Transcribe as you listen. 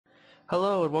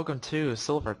Hello and welcome to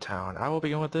SilverTown. I will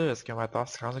begin with this, give my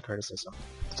thoughts, cons, and criticism.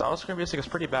 So on-screen music is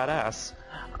pretty badass.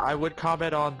 I would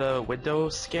comment on the window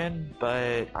skin,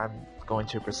 but I'm going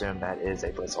to presume that is a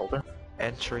placeholder.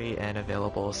 Entry and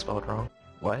available is spelled wrong.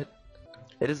 What?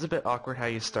 It is a bit awkward how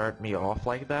you start me off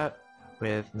like that,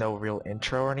 with no real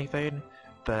intro or anything,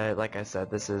 but like I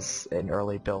said, this is an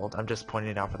early build. I'm just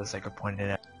pointing it out for the sake of pointing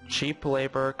it out. Cheap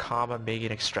labor,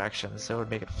 making extractions, so it would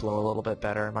make it flow a little bit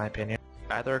better in my opinion.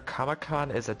 Either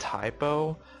Comic-Con is a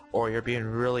typo, or you're being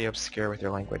really obscure with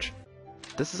your language.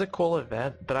 This is a cool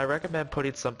event, but I recommend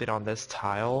putting something on this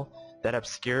tile that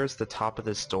obscures the top of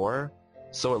this door,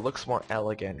 so it looks more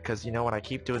elegant. Because you know, when I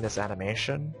keep doing this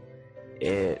animation,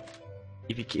 if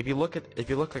you look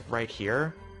like right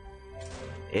here,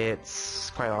 it's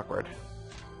quite awkward.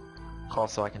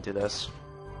 Also, I can do this.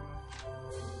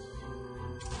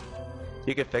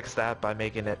 You can fix that by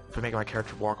making my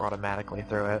character walk automatically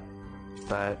through it.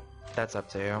 But that's up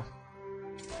to you.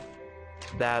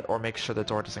 That, or make sure the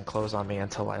door doesn't close on me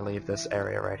until I leave this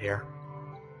area right here.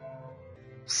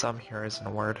 Some here isn't a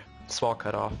word. Small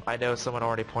cutoff. I know someone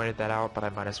already pointed that out, but I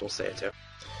might as well say it too.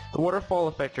 The waterfall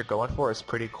effect you're going for is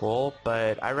pretty cool,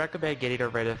 but I recommend getting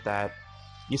rid of that.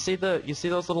 You see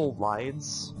those little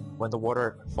lines when the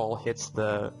waterfall hits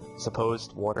the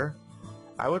supposed water?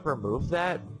 I would remove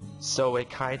that, so it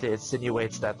kinda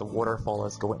insinuates that the waterfall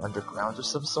is going underground of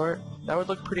some sort. That would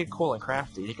look pretty cool and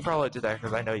crafty. You can probably do that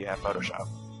because I know you have Photoshop.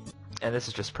 And this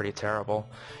is just pretty terrible.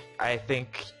 I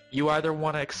think you either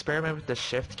want to experiment with the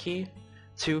shift key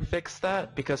to fix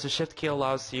that, because the shift key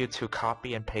allows you to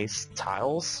copy and paste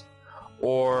tiles,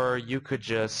 or you could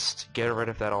just get rid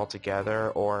of that altogether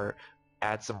or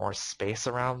add some more space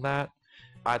around that.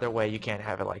 Either way, you can't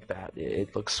have it like that.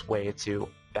 It looks way too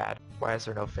bad. Why is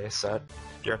there no face set?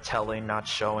 You're telling, not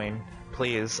showing.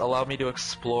 Please, allow me to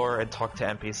explore and talk to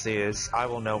NPCs. I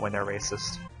will know when they're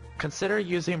racist. Consider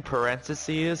using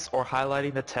parentheses or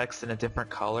highlighting the text in a different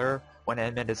color when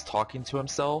Emmett is talking to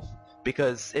himself,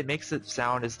 because it makes it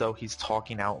sound as though he's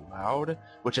talking out loud,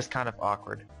 which is kind of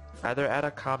awkward. Either add a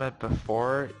comment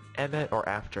before Emmett or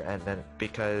after Emmett,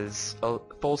 because a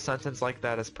full sentence like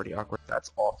that is pretty awkward. That's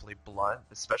awfully blunt,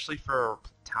 especially for a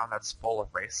town that's full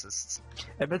of racists.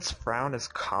 Emmett's frown is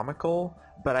comical,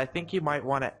 but I think you might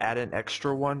want to add an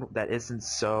extra one that isn't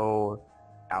so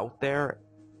out there,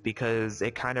 because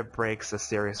it kind of breaks a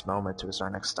serious moment to a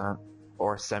certain extent,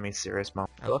 or a semi-serious moment.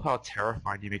 I love how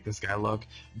terrified you make this guy look,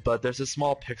 but there's a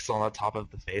small pixel on the top of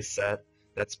the face set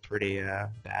that's pretty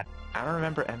bad. I don't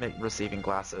remember Emmett receiving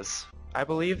glasses. I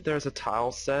believe there's a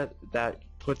tile set that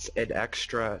puts an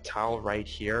extra tile right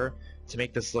here to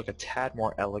make this look a tad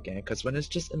more elegant, because when it's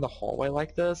just in the hallway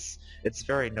like this, it's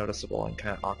very noticeable and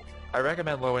kind of awkward. I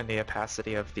recommend lowering the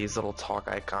opacity of these little talk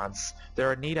icons.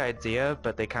 They're a neat idea,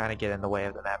 but they kind of get in the way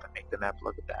of the map and make the map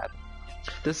look bad.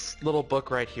 This little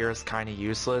book right here is kind of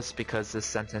useless because this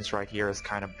sentence right here is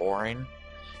kind of boring.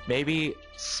 Maybe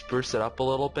spruce it up a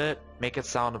little bit, make it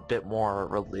sound a bit more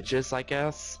religious, I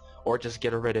guess, or just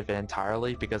get rid of it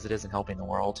entirely because it isn't helping the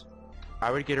world.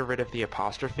 I would get rid of the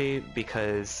apostrophe,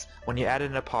 because when you add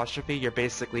an apostrophe, you're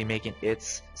basically making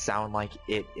it sound like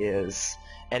it is,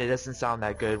 and it doesn't sound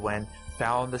that good when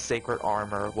found the sacred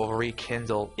armor will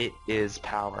rekindle it is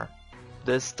power.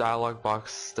 This dialogue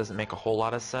box doesn't make a whole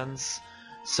lot of sense.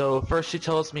 So first she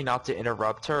tells me not to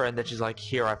interrupt her, and then she's like,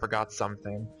 here, I forgot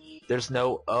something. There's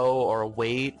no oh or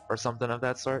wait or something of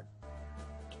that sort.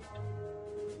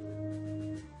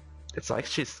 It's like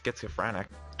she's schizophrenic.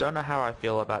 Don't know how I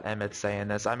feel about Emmett saying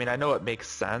this. I mean, I know it makes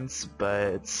sense,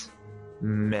 but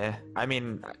meh. I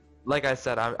mean, like I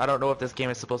said, I don't know if this game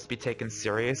is supposed to be taken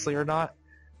seriously or not,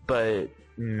 but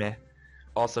meh.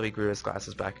 Also, he grew his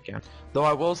glasses back again. Though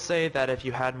I will say that if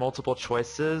you had multiple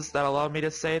choices that allowed me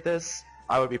to say this,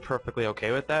 I would be perfectly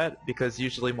okay with that, because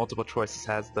usually multiple choices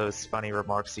has those funny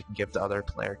remarks you can give to other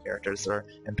player characters or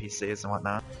NPCs and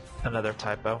whatnot. Another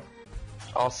typo.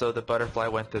 Also, the butterfly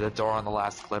went through the door on the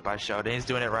last clip I showed, and he's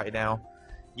doing it right now.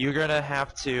 You're gonna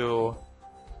have to...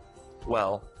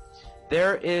 Well,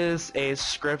 there is a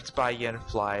script by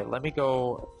Yinfly. Let me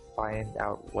go find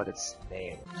out what it's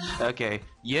named. Okay,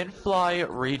 Yinfly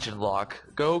Region Lock.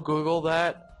 Go Google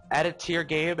that, add it to your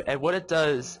game, and what it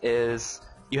does is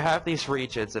you have these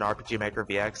regions in RPG Maker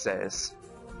VXAs.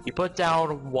 You put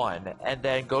down one, and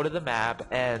then go to the map,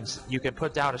 and you can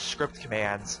put down a script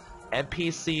command.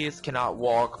 NPCs cannot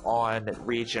walk on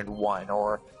region 1,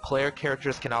 or player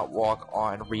characters cannot walk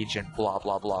on region blah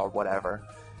blah blah or whatever.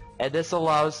 And this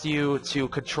allows you to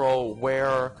control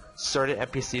where certain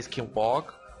NPCs can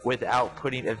walk without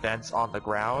putting events on the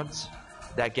ground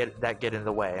that get in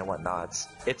the way and whatnot.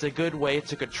 It's a good way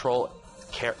to control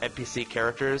NPC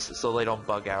characters so they don't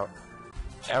bug out.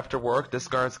 After work, this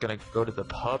guard's gonna go to the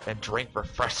pub and drink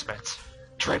refreshments.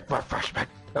 Drink refreshment!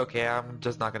 Okay, I'm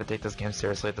just not gonna take this game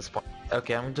seriously at this point.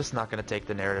 Okay, I'm just not gonna take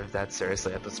the narrative that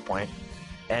seriously at this point.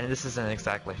 And this isn't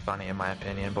exactly funny in my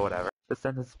opinion, but whatever. The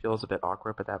sentence feels a bit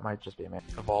awkward, but that might just be me.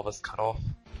 Evolve is cut off.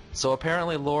 So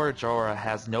apparently Lord Jorah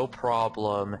has no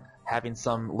problem having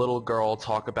some little girl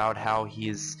talk about how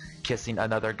he's kissing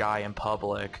another guy in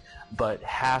public, but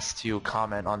has to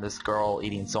comment on this girl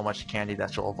eating so much candy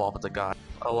that she'll evolve into God.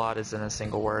 A lot is in a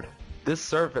single word. This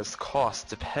service cost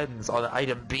depends on the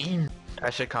item being. I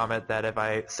should comment that if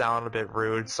I sound a bit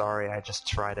rude, sorry, I just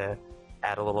try to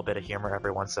add a little bit of humor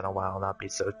every once in a while, not be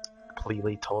so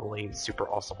completely, totally, super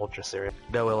awesome, ultra serious.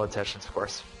 No ill intentions, of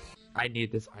course. I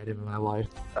need this item in my life.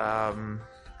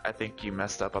 I think you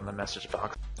messed up on the message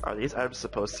box. Are these items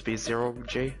supposed to be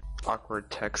 0G? Awkward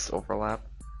text overlap.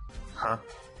 Huh?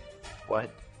 What?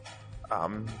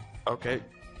 Okay.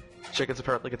 Chickens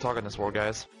apparently can talk in this world,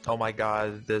 guys. Oh my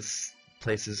god, this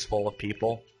place is full of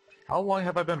people. How long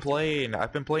have I been playing?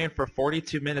 I've been playing for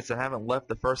 42 minutes and haven't left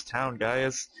the first town,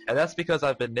 guys. And that's because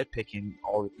I've been nitpicking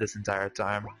all this entire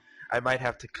time. I might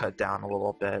have to cut down a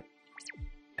little bit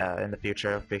in the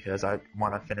future because I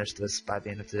want to finish this by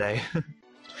the end of today.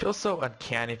 Feels so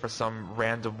uncanny for some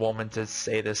random woman to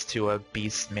say this to a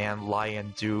beast man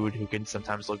lion dude who can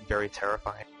sometimes look very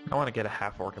terrifying. I want to get a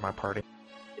half-orc in my party.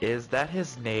 Is that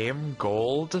his name?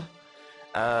 Gold?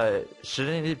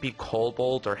 Shouldn't it be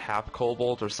Kobold or half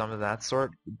Kobold or some of that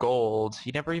sort? Gold.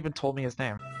 He never even told me his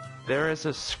name. There is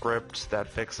a script that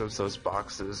fixes those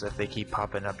boxes if they keep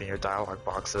popping up in your dialogue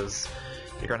boxes.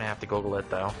 You're gonna have to Google it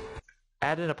though.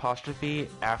 Add an apostrophe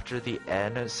after the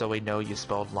N so we know you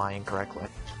spelled lying correctly.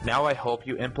 Now I hope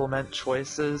you implement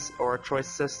choices or a choice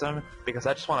system, because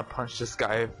I just want to punch this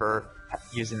guy for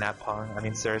using that pun. I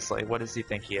mean, seriously, what does he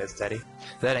think he is, Teddy?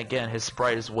 Then again, his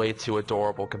sprite is way too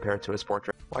adorable compared to his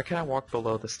portrait. Why can't I walk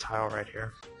below this tile right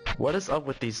here? What is up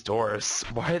with these doors?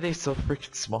 Why are they so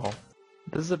freaking small?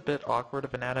 This is a bit awkward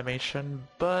of an animation,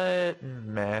 but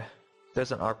meh.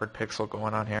 There's an awkward pixel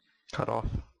going on here. Cut off.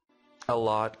 A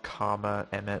lot, comma,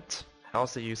 Emmett.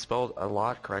 Also, you spelled a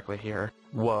lot correctly here.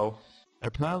 Whoa.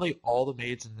 Apparently all the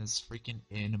maids in this freaking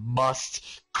inn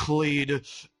must clean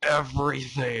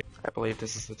everything. I believe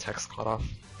this is the text cut off.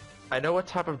 I know what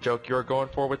type of joke you were going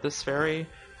for with this fairy,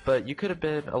 but you could have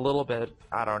been a little bit,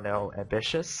 I don't know,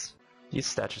 ambitious. These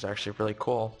statues are actually really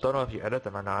cool. Don't know if you edit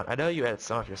them or not. I know you edit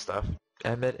some of your stuff.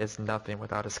 Emmett is nothing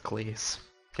without his cleats.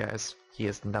 Guys, he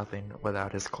is nothing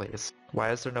without his cleats.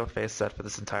 Why is there no face set for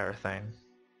this entire thing?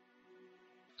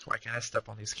 Why can't I step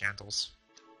on these candles?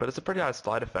 But it's a pretty nice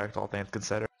slide effect, all things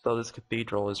considered. Though this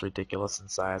cathedral is ridiculous in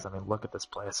size. I mean, look at this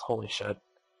place. Holy shit.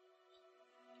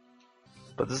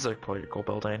 But this is a pretty cool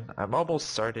building. I'm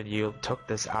almost certain you took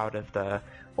this out of the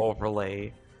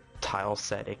overlay tile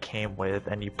set it came with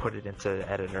and you put it into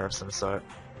the editor of some sort.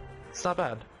 It's not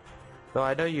bad. Though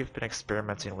I know you've been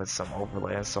experimenting with some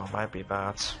overlays, so it might be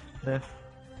that. Eh.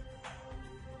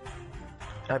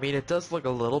 I mean, it does look a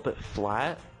little bit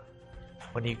flat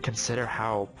when you consider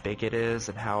how big it is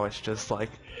and how it's just like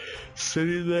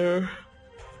sitting there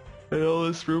in all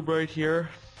this room right here.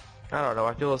 I don't know,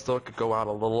 I feel as though it could go out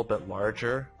a little bit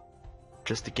larger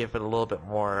just to give it a little bit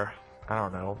more, I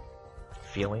don't know,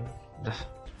 feeling.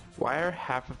 Why are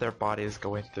half of their bodies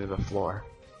going through the floor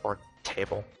or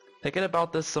table? Thinking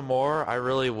about this some more, I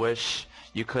really wish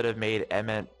you could have made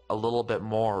Emmett a little bit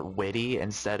more witty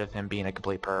instead of him being a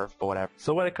complete perv, but whatever.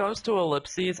 So when it comes to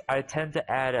ellipses, I tend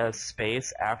to add a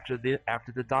space after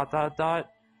the dot,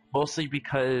 mostly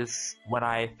because when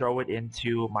I throw it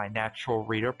into my natural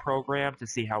reader program to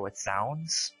see how it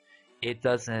sounds, it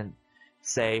doesn't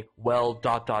say, well,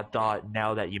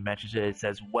 now that you mentioned it. It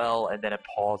says, well, and then it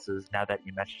pauses now that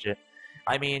you mentioned it.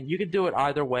 I mean, you can do it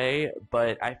either way,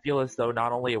 but I feel as though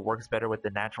not only it works better with the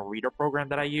natural reader program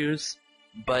that I use,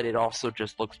 but it also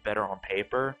just looks better on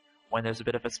paper when there's a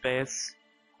bit of a space.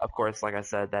 Of course, like I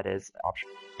said, that is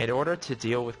optional. In order to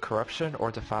deal with corruption or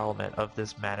defilement of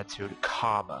this magnitude,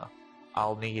 comma,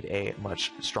 I'll need a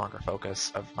much stronger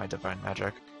focus of my divine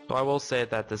magic. So I will say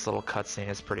that this little cutscene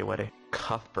is pretty witty.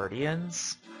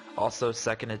 Cuthbertians? Also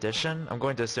 2nd edition? I'm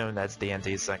going to assume that's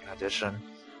D&D's 2nd edition.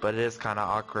 But it is kind of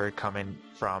awkward coming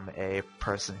from a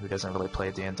person who doesn't really play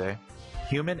D&D.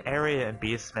 Human area and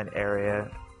Beastman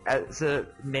area. As a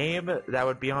name that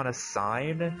would be on a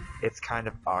sign, it's kind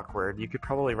of awkward. You could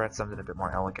probably write something a bit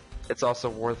more elegant. It's also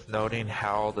worth noting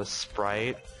how the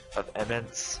sprite of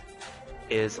Emmett's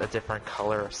is a different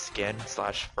color of skin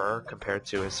 / fur compared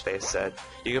to his face set.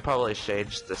 You could probably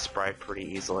change the sprite pretty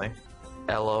easily.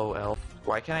 LOL.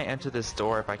 Why can't I enter this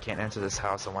door if I can't enter this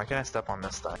house, and why can't I step on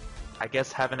this thing? I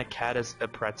guess having a cat as a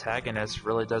protagonist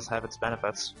really does have its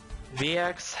benefits.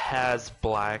 VX has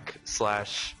black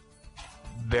slash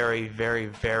very, very,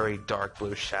 very dark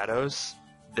blue shadows.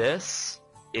 This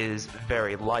is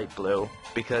very light blue,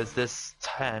 because this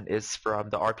tent is from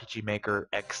the RPG Maker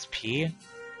XP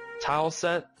tile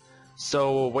set.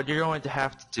 So what you're going to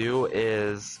have to do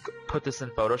is put this in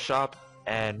Photoshop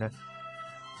and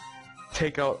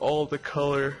take out all the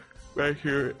color right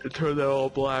here and turn that all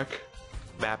black.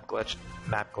 Map glitch.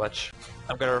 Map glitch.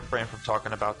 I'm gonna refrain from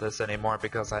talking about this anymore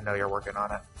because I know you're working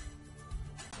on it.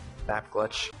 Map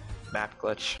glitch. Map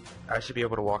glitch. I should be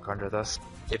able to walk under this.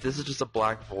 If this is just a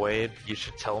black void, you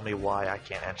should tell me why I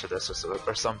can't enter this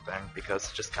or something, because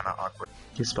it's just kinda awkward.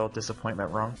 You spelled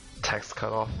disappointment wrong. Text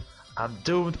cut off. I'm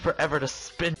doomed forever to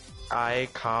spin. I,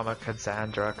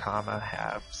 Cassandra,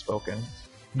 have spoken.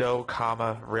 No,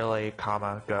 really,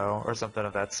 go, or something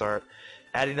of that sort.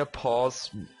 Adding a pause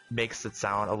makes it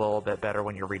sound a little bit better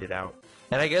when you read it out.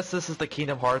 And I guess this is the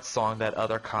Kingdom Hearts song that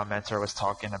other commenter was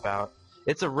talking about.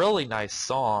 It's a really nice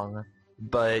song,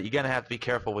 but you're gonna have to be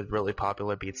careful with really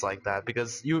popular beats like that,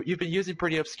 because you've been using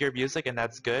pretty obscure music, and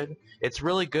that's good. It's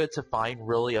really good to find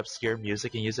really obscure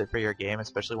music and use it for your game,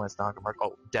 especially when it's non-commercial.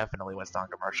 Oh, definitely when it's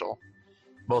non-commercial.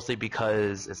 Mostly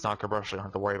because it's not commercial, you don't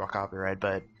have to worry about copyright,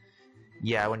 but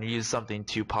yeah, when you use something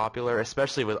too popular,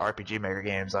 especially with RPG Maker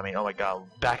games, I mean, oh my god,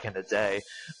 back in the day,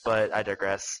 but I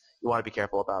digress. You want to be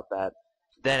careful about that.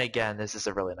 Then again, this is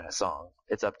a really nice song.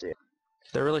 It's up to you.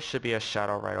 There really should be a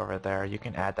shadow right over there. You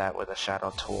can add that with a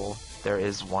shadow tool. There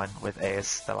is one with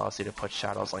Ace that allows you to put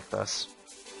shadows like this.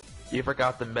 You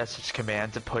forgot the message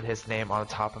command to put his name on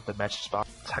top of the message box.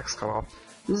 Text cut off.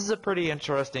 This is a pretty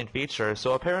interesting feature.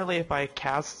 So apparently if I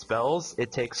cast spells,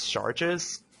 it takes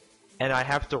charges, and I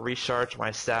have to recharge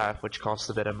my staff, which costs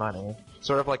a bit of money.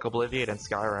 Sort of like Oblivion in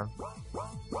Skyrim.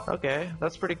 Okay,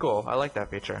 that's pretty cool. I like that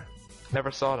feature.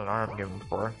 Never saw it in an ARM game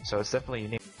before, so it's definitely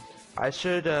unique. I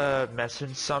should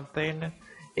mention something.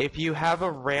 If you have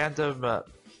a random,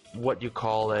 what you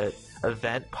call it,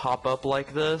 event pop up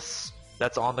like this,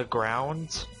 that's on the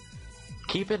ground,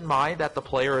 keep in mind that the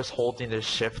player is holding the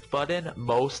shift button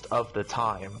most of the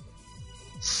time.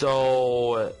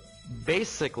 So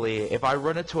basically, if I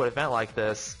run into an event like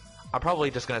this, I'm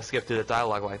probably just gonna skip through the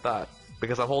dialogue like that,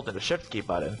 because I'm holding the shift key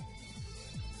button.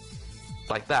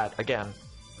 Like that, again.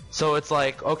 So it's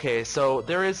like, okay, so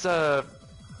there's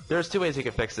two ways you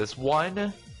can fix this.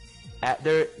 One,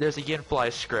 there's a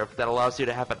Yinfly script that allows you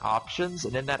to have an options,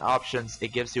 and in that options, it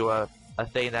gives you a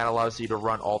thing that allows you to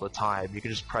run all the time. You can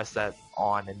just press that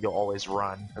on and you'll always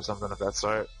run, or something of that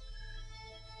sort.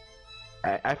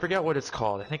 I forget what it's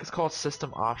called. I think it's called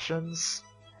System Options.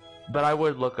 But I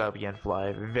would look up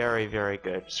Yinfly. Very, very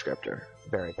good scripter.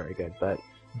 Very, very good. But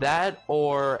that,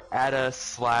 or add a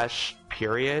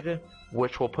 /period,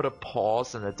 which will put a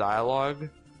pause in the dialogue,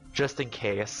 just in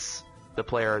case the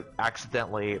player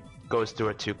accidentally goes through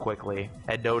it too quickly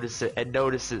and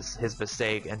notices his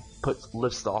mistake and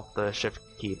lifts off the shift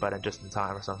key button just in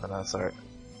time, or something of that sort.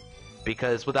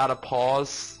 Because without a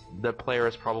pause, the player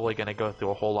is probably going to go through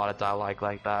a whole lot of dialogue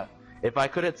like that. If I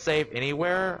couldn't save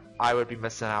anywhere, I would be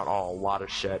missing out on a lot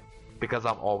of shit, because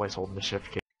I'm always holding the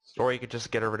shift key. Or you could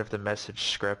just get rid of the message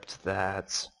script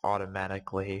that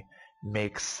automatically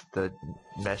makes the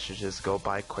messages go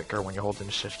by quicker when you're holding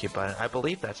the shift key button. I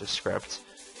believe that's a script,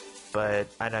 but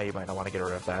I know you might not want to get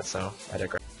rid of that, so I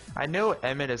digress. I know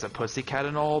Emmett is a pussycat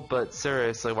and all, but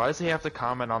seriously, why does he have to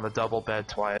comment on the double bed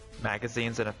twice?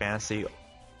 Magazines in a fantasy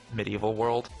medieval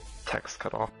world? Text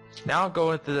cut off. Now I'm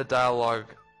going through the dialogue.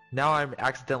 Now I'm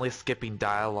accidentally skipping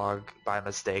dialogue by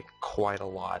mistake quite a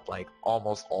lot, like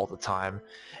almost all the time.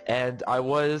 And I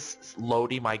was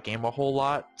loading my game a whole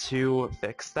lot to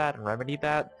fix that and remedy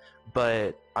that,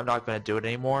 but I'm not going to do it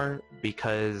anymore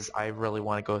because I really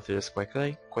want to go through this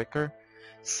quicker.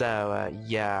 So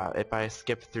yeah, if I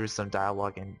skip through some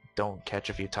dialogue and don't catch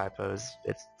a few typos,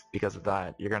 it's because of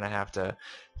that. You're going to have to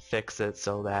fix it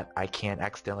so that I can't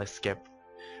accidentally skip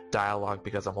dialogue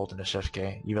because I'm holding a shift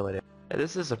key. You really did.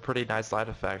 This is a pretty nice side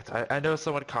effect. I know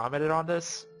someone commented on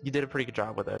this. You did a pretty good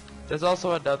job with it. There's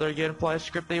also another Yinfly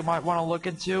script that you might want to look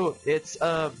into. It's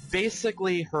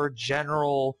basically her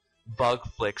general bug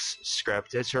fix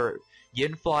script. It's her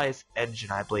Yinfly's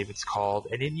engine, I believe it's called.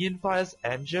 And in Yinfly's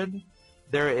engine,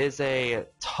 there is a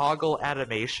toggle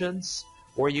animations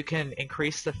where you can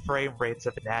increase the frame rates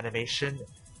of an animation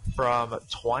from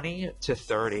 20 to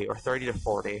 30 or 30 to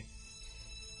 40.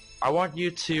 I want you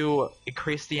to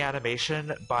increase the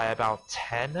animation by about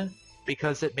 10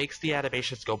 because it makes the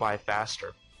animations go by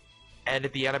faster. And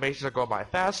if the animations are going by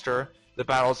faster, the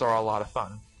battles are a lot of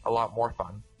fun. a lot more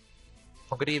fun.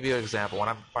 I'm gonna give you an example. When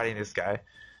I'm fighting this guy,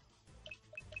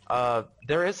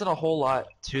 there isn't a whole lot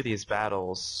to these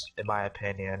battles, in my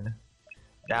opinion.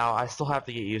 Now, I still have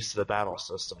to get used to the battle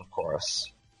system, of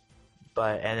course.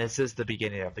 And this is the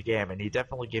beginning of the game, and you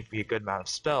definitely give me a good amount of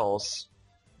spells,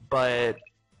 but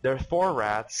there are 4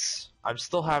 rats. I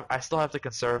still have to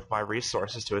conserve my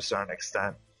resources to a certain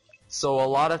extent. So a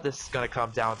lot of this is going to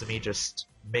come down to me just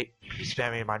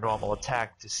spamming my normal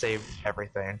attack to save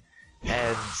everything.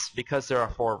 And because there are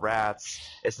 4 rats,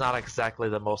 it's not exactly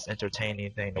the most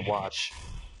entertaining thing to watch.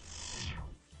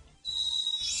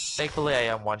 Thankfully I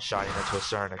am one-shotting it to a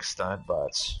certain extent,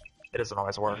 but it doesn't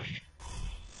always work.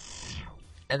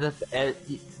 And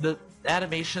the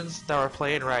animations that are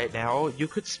playing right now, you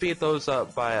could speed those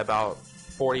up by about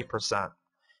 40%.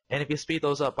 And if you speed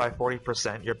those up by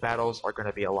 40%, your battles are going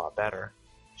to be a lot better.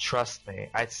 Trust me,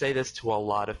 I'd say this to a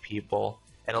lot of people,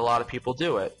 and a lot of people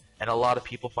do it. And a lot of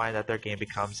people find that their game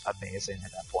becomes amazing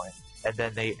at that point. And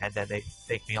then they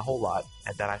thank me a whole lot,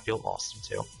 and then I feel awesome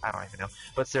too. I don't even know.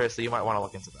 But seriously, you might want to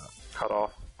look into that. Cut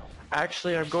off.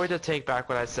 Actually, I'm going to take back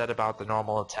what I said about the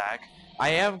normal attack. I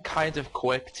am kind of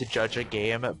quick to judge a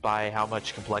game by how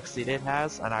much complexity it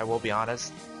has, and I will be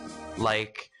honest,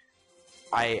 like,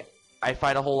 I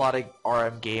find a whole lot of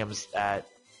RM games that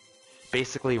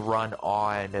basically run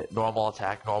on normal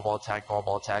attack, normal attack,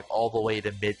 normal attack, all the way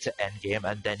to mid to end game,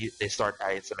 and then they start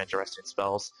adding some interesting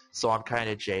spells, so I'm kind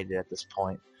of jaded at this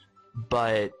point.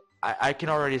 But I can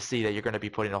already see that you're going to be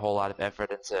putting a whole lot of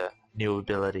effort into new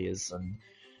abilities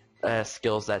and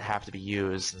skills that have to be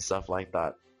used and stuff like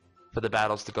that for the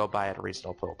battles to go by at a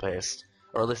reasonable pace.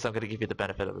 Or at least I'm going to give you the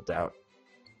benefit of the doubt.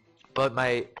 But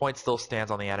my point still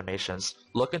stands on the animations.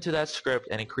 Look into that script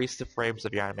and increase the frames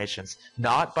of your animations.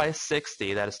 Not by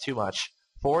 60, that is too much.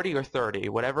 40 or 30,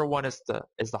 whatever one is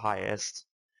the highest.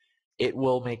 It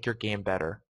will make your game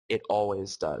better. It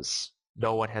always does.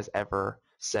 No one has ever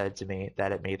said to me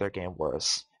that it made their game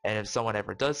worse. And if someone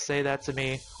ever does say that to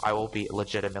me, I will be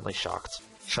legitimately shocked.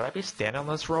 Should I be standing on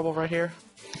this rubble right here?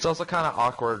 It's also kind of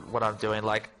awkward what I'm doing.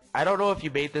 Like, I don't know if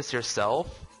you made this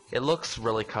yourself. It looks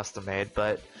really custom made,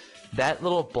 but that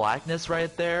little blackness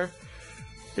right there,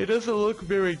 it doesn't look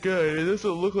very good. It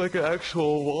doesn't look like an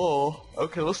actual wall.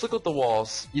 Okay, let's look at the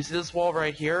walls. You see this wall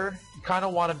right here? You kind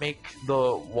of want to make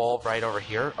the wall right over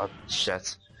here. Oh,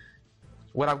 shit.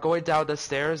 When I'm going down the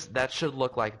stairs, that should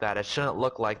look like that. It shouldn't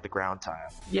look like the ground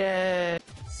tile. Yay!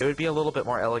 It would be a little bit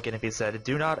more elegant if he said,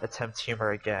 "Do not attempt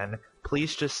humor again.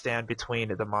 Please just stand between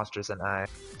the monsters and I."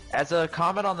 As a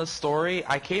comment on the story,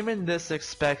 I came in this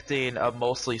expecting a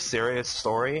mostly serious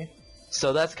story.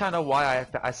 So that's kind of why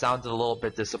I sounded a little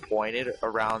bit disappointed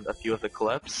around a few of the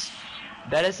clips.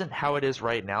 That isn't how it is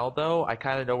right now, though. I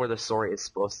kind of know where the story is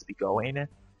supposed to be going.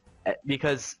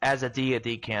 Because as a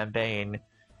D&D campaign,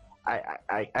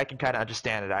 I can kind of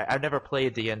understand it. I've never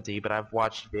played D&D, but I've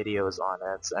watched videos on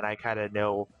it, and I kind of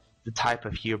know the type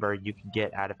of humor you can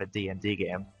get out of a D&D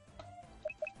game.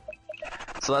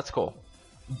 So that's cool.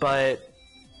 But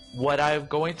what I'm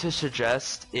going to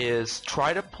suggest is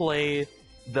try to play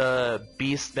the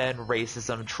Beastmen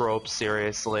racism trope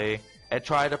seriously, and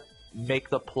try to make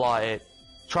the player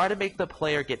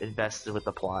get invested with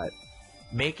the plot.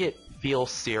 Make it feel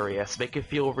serious, make it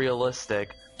feel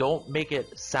realistic. Don't make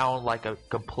it sound like a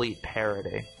complete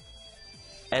parody.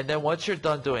 And then once you're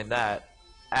done doing that,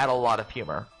 add a lot of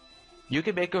humor. You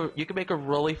can make a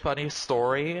really funny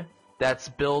story that's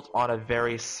built on a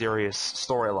very serious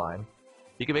storyline.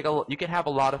 You can have a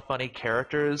lot of funny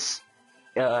characters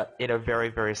in a very,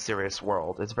 very serious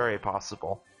world. It's very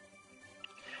possible.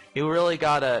 You really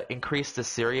gotta increase the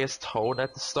serious tone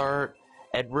at the start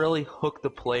and really hook the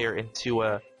player into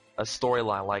a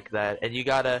storyline like that. And you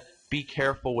gotta be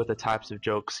careful with the types of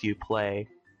jokes you play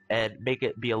and make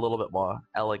it be a little bit more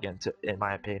elegant, in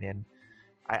my opinion.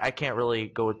 I can't really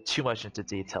go too much into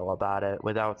detail about it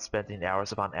without spending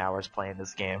hours upon hours playing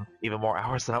this game. Even more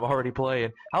hours than I'm already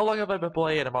playing. How long have I been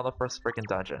playing? I'm on the first freaking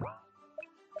dungeon.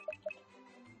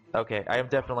 Okay, I am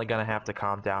definitely gonna have to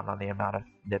calm down on the amount of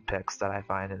nitpicks that I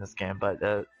find in this game, but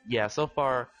yeah, so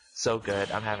far, so good.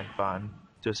 I'm having fun,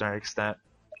 to a certain extent.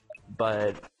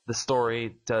 But the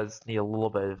story does need a little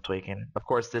bit of tweaking. Of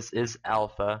course, this is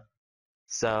alpha,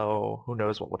 so who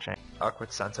knows what will change.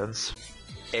 Awkward sentence.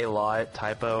 A lot,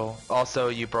 typo. Also,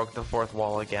 you broke the fourth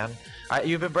wall again.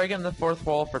 You've been breaking the fourth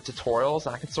wall for tutorials,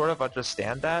 and I can sort of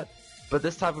understand that, but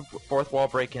this type of fourth wall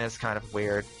breaking is kind of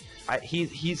weird.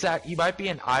 He might be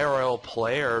an IRL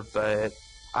player, but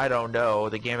I don't know.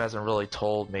 The game hasn't really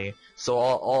told me. So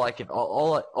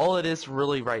all it is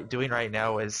really doing right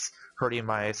now is hurting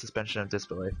my suspension of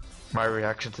disbelief. My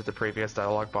reaction to the previous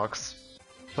dialogue box.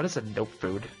 What is a nope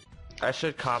food? I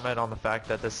should comment on the fact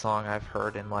that this song I've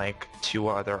heard in like 2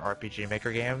 other RPG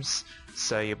Maker games,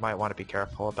 so you might want to be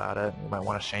careful about it. You might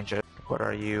want to change it. What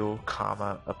are you,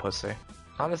 comma, a pussy?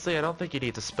 Honestly, I don't think you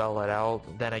need to spell it out.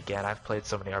 Then again, I've played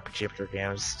so many RPG Maker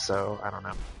games, so I don't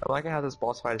know. I like how this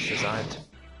boss fight is designed.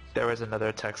 There was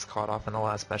another text caught off in the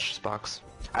last message box.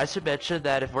 I should mention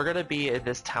that if we're gonna be in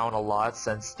this town a lot,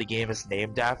 since the game is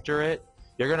named after it,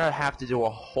 you're gonna have to do a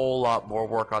whole lot more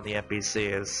work on the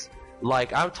NPCs.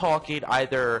 Like, I'm talking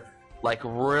either, like,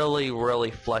 really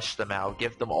flesh them out,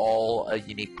 give them all a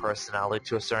unique personality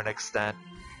to a certain extent,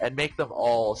 and make them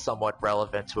all somewhat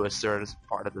relevant to a certain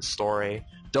part of the story.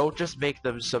 Don't just make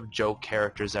them some joke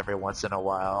characters every once in a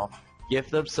while. Give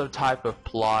them some type of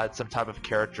plot, some type of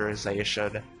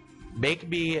characterization. Make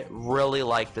me really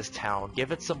like this town.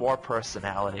 Give it some more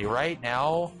personality. Right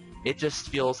now, it just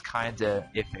feels kinda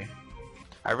iffy.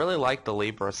 I really like the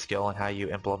Libra skill and how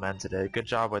you implemented it. Good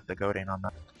job with the coding on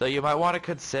that. Though you might want to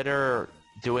consider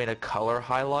doing a color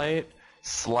highlight,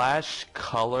 /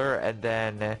 color, and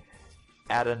then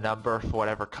add a number for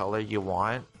whatever color you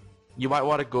want. You might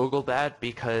want to Google that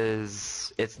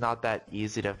because it's not that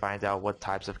easy to find out what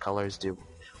types of colors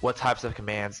what types of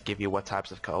commands give you what types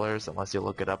of colors unless you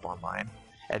look it up online.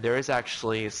 And there is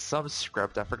actually some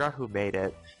script, I forgot who made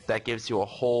it, that gives you a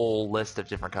whole list of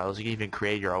different colors. You can even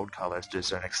create your own colors to a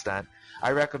certain extent.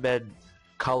 I recommend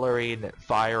coloring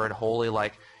fire and holy,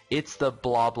 like, it's the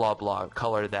blah blah blah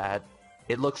color that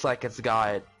it looks like it's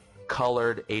got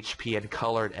colored HP and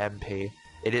colored MP.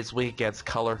 It is weak against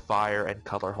color fire and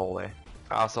color holy.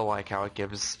 I also like how it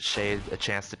gives Shade a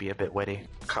chance to be a bit witty.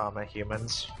 Comma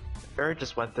humans. Fairy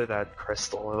just went through that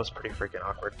crystal, it was pretty freaking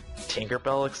awkward.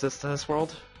 Tinkerbell exists in this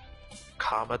world?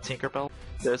 Comma Tinkerbell?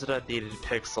 There's an unneeded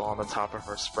pixel on the top of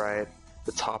her sprite,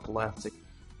 the top left.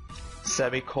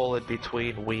 Semicolon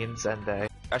between weens and they.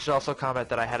 I should also comment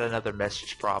that I had another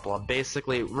message problem.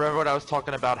 Basically, remember when I was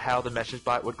talking about how the message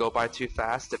bot would go by too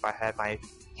fast if I had my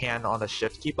hand on the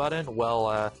shift key button?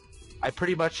 Well, I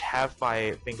pretty much have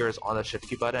my fingers on the shift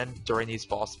key button during these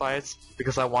boss fights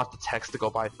because I want the text to go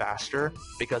by faster,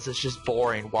 because it's just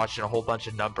boring watching a whole bunch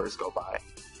of numbers go by.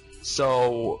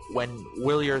 So when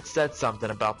Williard said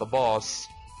something about the boss,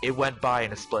 it went by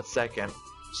in a split second.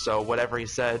 So whatever he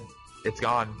said, it's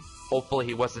gone. Hopefully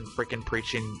he wasn't freaking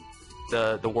preaching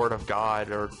the word of God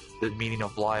or the meaning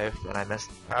of life, and I missed.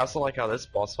 I also like how this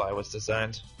boss fight was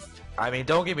designed. I mean,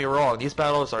 don't get me wrong, these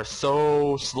battles are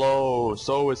so slow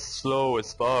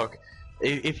as fuck.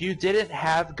 If you didn't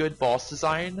have good boss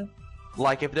design,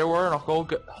 like if there weren't a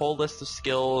whole list of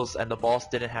skills and the boss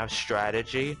didn't have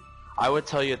strategy, I would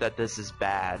tell you that this is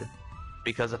bad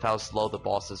because of how slow the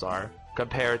bosses are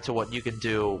compared to what you can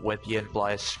do with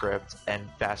Yinfly's script and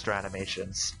faster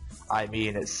animations. I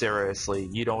mean, seriously,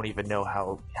 you don't even know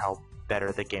how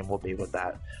better the game will be with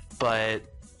that. But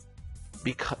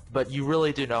you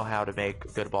really do know how to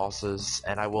make good bosses,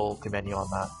 and I will commend you on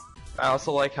that. I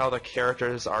also like how the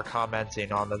characters are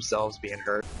commenting on themselves being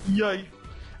hurt. Yay!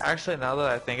 Actually, now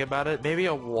that I think about it, maybe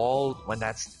a wall when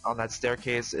that's on that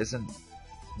staircase isn't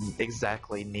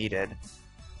exactly needed.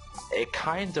 It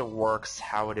kinda works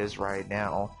how it is right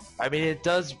now. I mean, it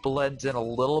does blend in a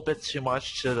little bit too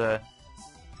much to the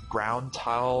ground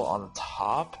tile on the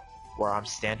top where I'm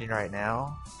standing right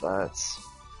now, but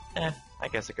I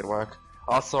guess it could work.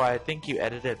 Also, I think you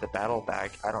edited the battle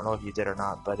bag. I don't know if you did or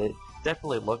not, but it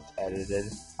definitely looked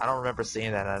edited. I don't remember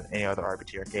seeing that in any other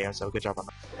RPG game, so good job on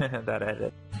that. That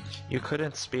edit. You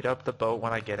couldn't speed up the boat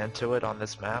when I get into it on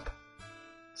this map?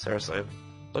 Seriously,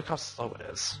 look how slow it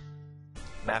is.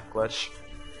 Map glitch.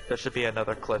 There should be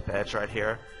another cliff edge right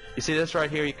here. You see this right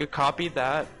here? You could copy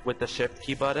that with the shift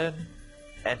key button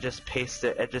and just paste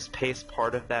it, and just paste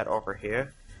part of that over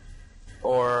here.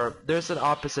 Or there's an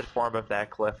opposite form of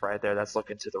that cliff right there that's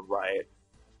looking to the right.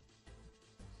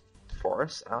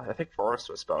 Forest? I think forest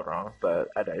was spelled wrong, but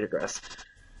I digress.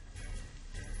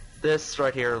 This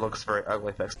right here looks very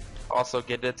ugly fixed. Also,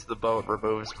 getting into the boat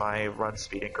removes my run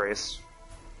speed increase.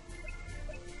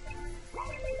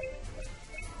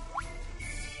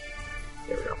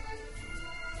 There we go.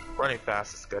 Running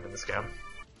fast is good in this game.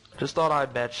 Just thought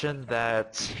I'd mention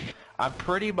that I'm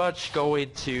pretty much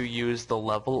going to use the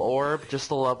level orb just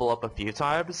to level up a few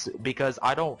times, because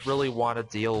I don't really want to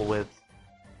deal with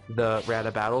the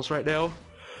random battles right now.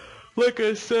 Like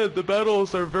I said, the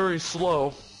battles are very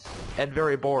slow and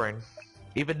very boring.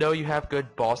 Even though you have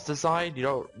good boss design,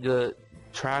 the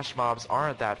trash mobs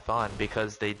aren't that fun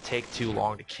because they take too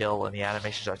long to kill and the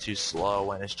animations are too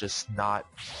slow, and it's just not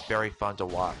very fun to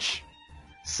watch.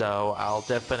 So I'll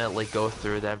definitely go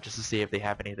through them just to see if they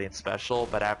have anything special,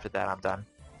 but after that I'm done.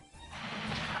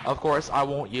 Of course, I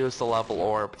won't use the level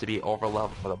orb to be over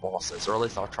leveled for the bosses, or at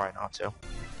least I'll try not to.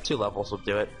 2 levels will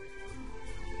do it.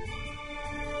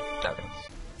 Okay.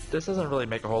 This doesn't really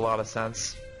make a whole lot of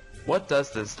sense. What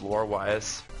does this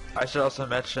lore-wise? I should also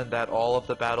mention that all of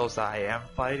the battles that I am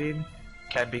fighting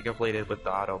can be completed with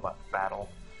the auto battle.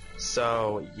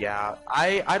 So yeah,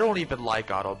 I don't even like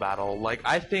auto battle. Like,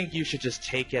 I think you should just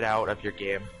take it out of your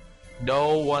game.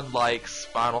 No one likes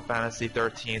Final Fantasy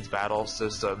XIII's battle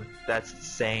system. That's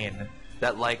insane.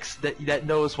 That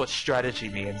knows what strategy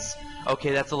means.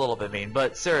 Okay, that's a little bit mean,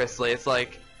 but seriously, it's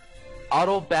like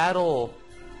auto battle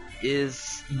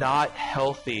is not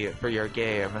healthy for your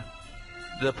game.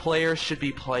 The player should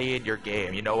be playing your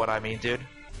game. You know what I mean, dude?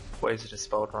 Poison is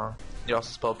spelled wrong. You also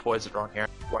spelled poison wrong here.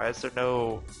 Why is there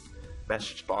no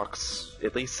message box?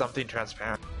 At least something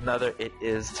transparent. Another it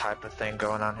is type of thing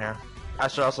going on here. I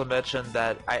should also mention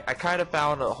that I kind of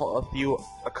found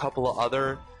a couple of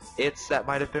other it's that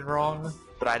might have been wrong,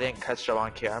 but I didn't catch them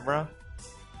on camera.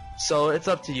 So it's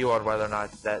up to you on whether or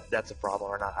not that's a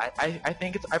problem or not.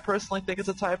 I personally think it's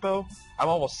a typo. I'm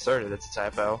almost certain it's a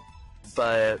typo,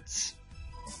 but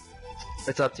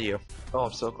it's up to you. Oh,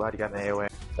 I'm so glad you got an AOA.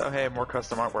 Oh hey, more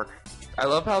custom artwork. I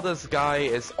love how this guy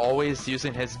is always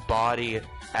using his body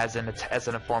as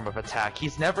a form of attack.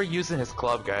 He's never using his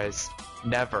club, guys.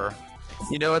 Never.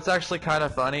 You know, it's actually kind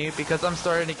of funny because I'm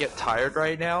starting to get tired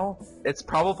right now. It's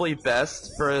probably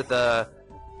best for the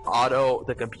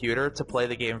computer to play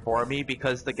the game for me,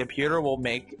 because the computer will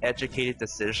make educated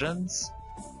decisions.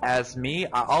 As me,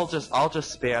 I'll just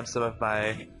spam some of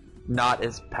my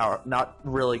not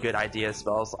really good idea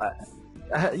spells.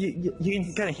 You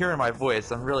can kind of hear in my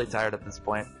voice, I'm really tired at this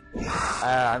point.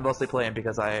 I'm mostly playing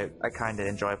because I kind of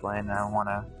enjoy playing and I want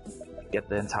to get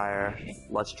the entire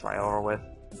Let's Try over with.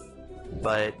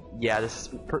 But yeah, this is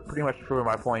pretty much proving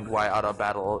my point why auto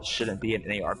battle shouldn't be in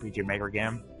any RPG Maker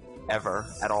game. Ever.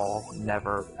 At all.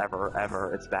 Never. Ever.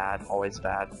 Ever. It's bad. Always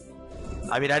bad.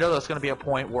 I mean, I know there's going to be a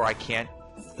point where I can't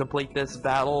complete this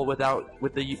battle without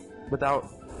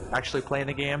actually playing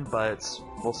the game, but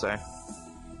we'll see.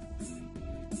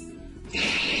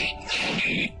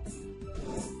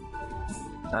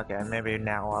 Okay, maybe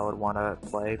now I would want to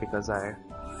play because I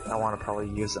want to probably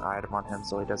use an item on him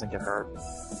so he doesn't get hurt.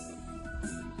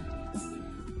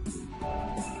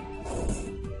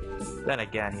 Then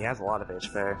again, he has a lot of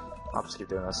HP. I'll just keep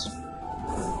doing this.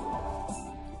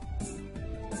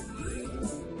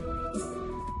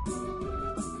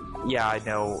 Yeah, I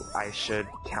know I should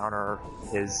counter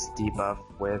his debuff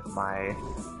with my...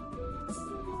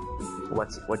 what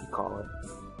do you call it?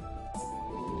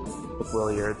 With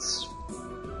Williards.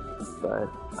 But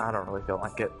I don't really feel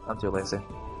like it. I'm too lazy.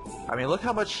 I mean, look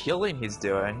how much healing he's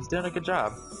doing. He's doing a good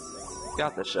job.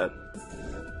 Got this shit.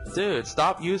 Dude,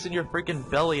 stop using your freaking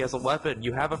belly as a weapon.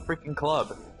 You have a freaking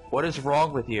club. What is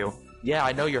wrong with you? Yeah,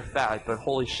 I know you're fat, but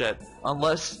holy shit.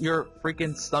 Unless your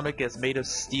freaking stomach is made of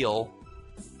steel.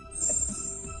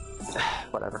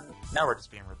 Whatever. Now we're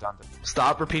just being redundant.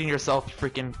 Stop repeating yourself,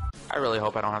 freaking... I really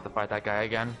hope I don't have to fight that guy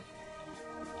again.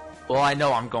 Well, I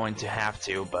know I'm going to have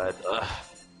to, but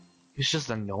he's just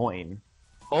annoying.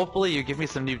 Hopefully you give me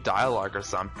some new dialogue or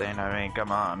something. I mean,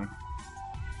 come on.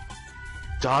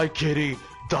 Die, kitty!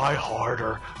 Die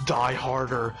harder! Die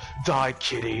harder! Die,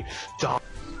 kitty! Die!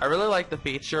 I really like the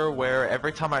feature where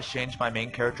every time I change my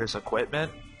main character's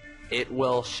equipment, it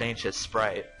will change his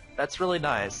sprite. That's really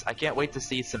nice. I can't wait to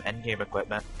see some endgame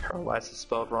equipment. Paralyzed is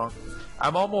spelled wrong.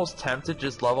 I'm almost tempted to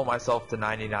just level myself to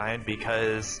 99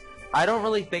 because I don't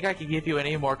really think I can give you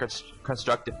any more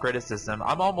constructive criticism.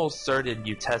 I'm almost certain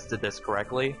you tested this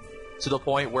correctly, to the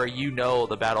point where you know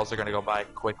the battles are going to go by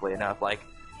quickly enough. Like,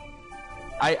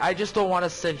 I just don't want to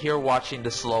sit here watching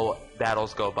the slow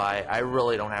battles go by. I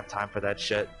really don't have time for that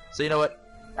shit. So you know what?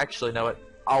 Actually, you know what?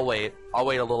 I'll wait. I'll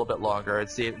wait a little bit longer and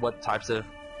see what types of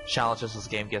challenges this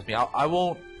game gives me. I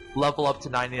won't level up to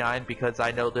 99 because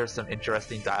I know there's some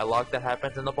interesting dialogue that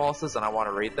happens in the bosses and I want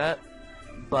to read that.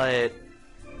 But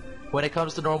when it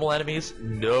comes to normal enemies,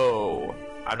 no.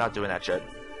 I'm not doing that shit.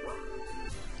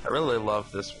 I really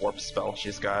love this warp spell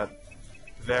she's got.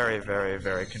 Very, very,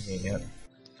 very convenient.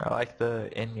 I like the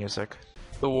in music.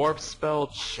 The warp spell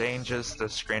changes the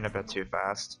screen a bit too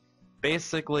fast.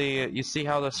 Basically, you see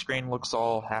how the screen looks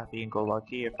all happy and go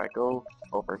lucky? If I go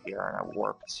over here and I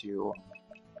warp to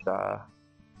the...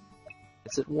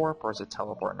 Is it warp or is it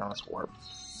teleport? No, it's warp.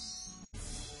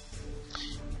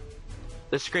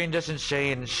 The screen doesn't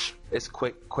change as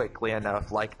quickly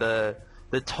enough. Like the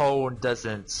tone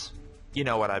doesn't... You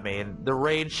know what I mean. The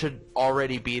range should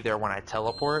already be there when I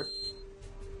teleport.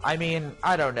 I mean,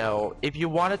 I don't know. If you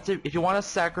want to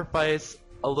sacrifice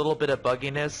a little bit of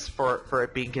bugginess for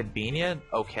it being convenient,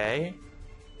 okay.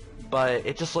 But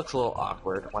it just looks a little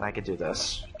awkward when I could do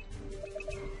this.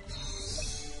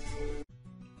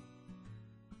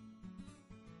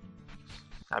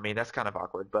 I mean, that's kind of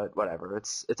awkward, but whatever.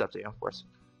 It's up to you, of course.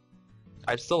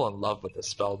 I'm still in love with this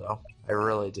spell, though. I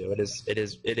really do. It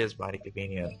is mighty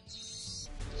convenient.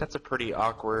 That's a pretty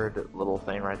awkward little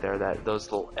thing right there.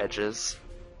 Those little edges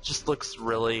just looks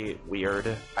really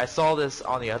weird. I saw this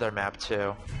on the other map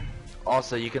too.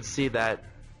 Also, you can see that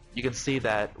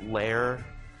layer,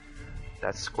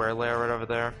 that square layer right over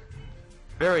there.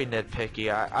 Very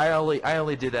nitpicky. I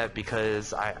only do that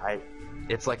because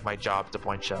it's like my job to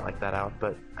point shit like that out,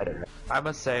 but I don't know. I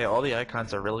must say, all the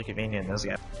icons are really convenient in this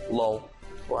game. Lol.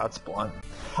 Well, that's blunt.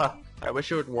 Huh. I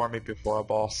wish it would warn me before a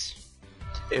boss.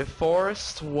 If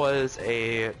Forest was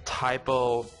a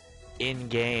typo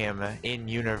in-game,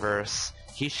 in-universe,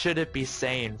 he shouldn't be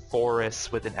saying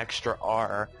Forest with an extra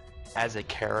R as a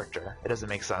character. It doesn't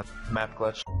make sense. Map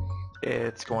glitch.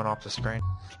 It's going off the screen.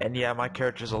 And yeah, my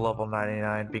character's a level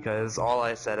 99 because all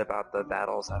I said about the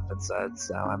battles have been said,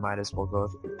 so I might as well go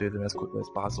through them as quickly as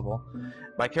possible.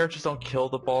 My characters don't kill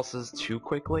the bosses too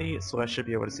quickly, so I should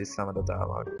be able to see some of the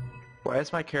dialogue. Why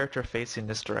is my character facing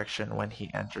this direction when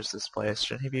he enters this place?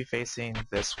 Shouldn't he be facing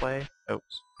this way?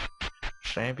 Oops.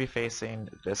 Shouldn't he be facing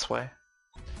this way?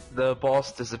 The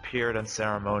boss disappeared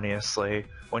unceremoniously.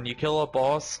 When you kill a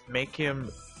boss, make him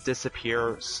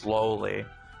disappear slowly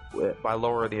by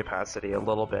lowering the opacity a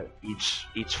little bit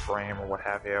each frame or what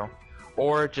have you.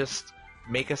 Or just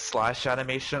make a slash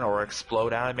animation or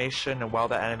explode animation, and while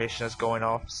that animation is going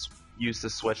off, use the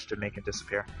switch to make it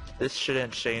disappear. This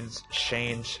shouldn't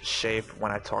change shape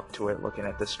when I talk to it looking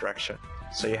at this direction.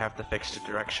 So you have to fix the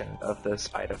direction of this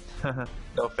item.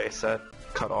 No face set.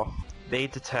 Cut off. They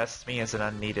detest me is an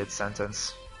unneeded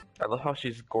sentence. I love how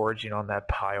she's gorging on that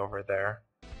pie over there.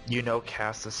 You know,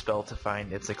 cast a spell to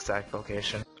find its exact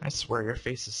location. I swear your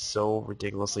face is so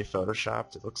ridiculously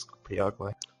photoshopped, it looks pretty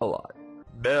ugly. A lot.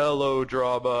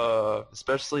 Melodrama!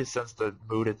 Especially since the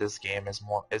mood of this game is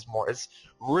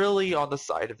really on the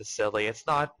side of the silly. It's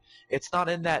not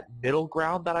in that middle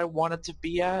ground that I want it to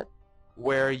be at,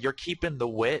 where you're keeping the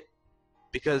wit,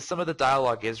 because some of the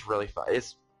dialogue is really fun.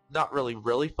 It's not really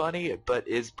funny, but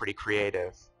is pretty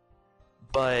creative.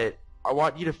 But I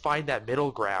want you to find that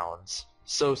middle ground,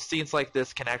 so scenes like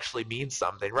this can actually mean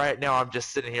something. Right now I'm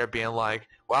just sitting here being like,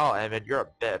 wow, Emmett, you're a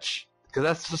bitch. Because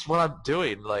that's just what I'm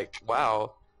doing. Like,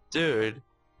 wow, dude.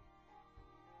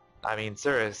 I mean,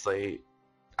 seriously.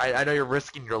 I know you're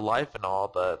risking your life and all,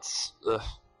 but ugh.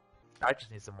 I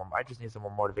just need some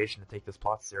more motivation to take this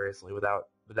plot seriously without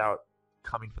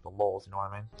coming for the lulz, you know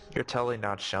what I mean? You're totally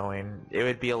not showing. It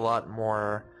would be a lot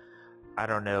more, I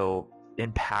don't know,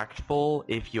 impactful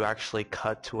if you actually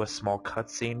cut to a small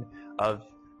cutscene of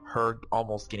her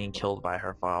almost getting killed by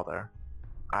her father.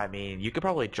 I mean, you could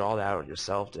probably draw that out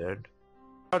yourself, dude.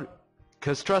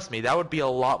 Because trust me, that would be a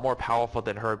lot more powerful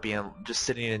than her being just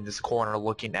sitting in this corner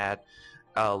looking at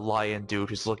a lion dude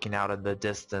who's looking out in the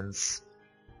distance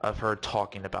of her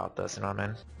talking about this, you know what I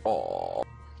mean? Oh,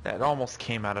 that almost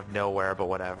came out of nowhere, but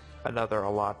whatever. Another a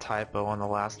lot typo on the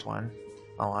last one,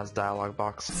 on the last dialogue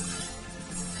box.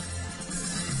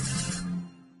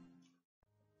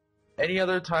 Any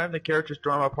other time the characters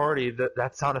join my party,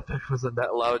 that sound effect wasn't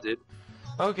that loud, dude.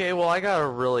 Okay, well I got a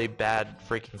really bad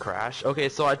freaking crash. Okay,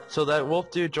 so that wolf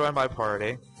dude joined my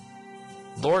party.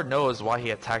 Lord knows why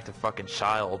he attacked a fucking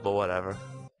child, but whatever.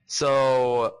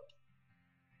 So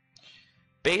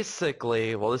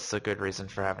basically, well, this is a good reason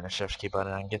for having a shift key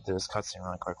button. I can get through this cutscene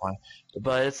really quickly.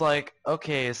 But it's like,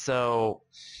 okay, so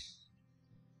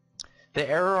the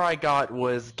error I got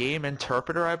was game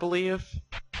interpreter, I believe,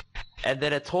 and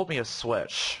then it told me a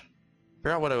switch.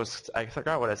 I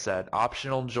forgot what it said.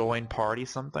 Optional join party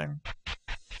something.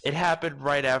 It happened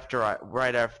right after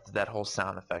that whole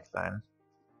sound effect thing.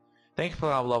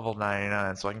 Thankfully I'm level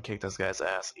 99, so I can kick this guy's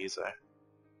ass easy.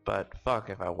 But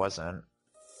fuck if I wasn't.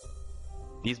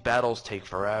 These battles take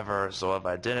forever, so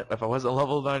if I wasn't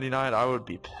level 99, I would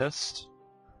be pissed.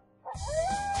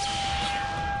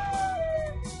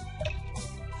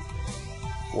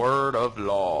 Word of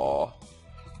law.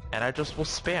 And I just will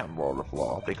spam Word of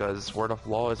Law, because Word of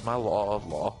Law is my law of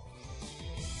law.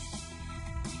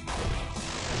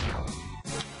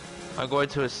 I'm going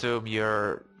to assume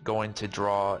you're going to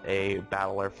draw a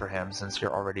battler for him, since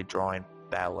you're already drawing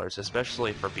battlers,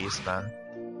 especially for Beastmen,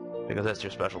 because that's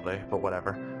your specialty, but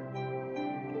whatever.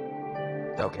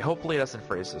 Okay, hopefully it doesn't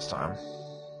freeze this time.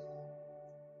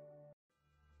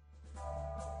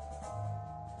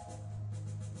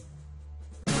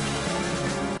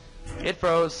 It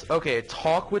froze. Okay,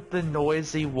 talk with the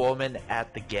noisy woman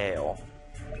at the Gale.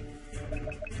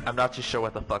 I'm not too sure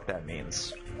what the fuck that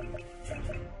means.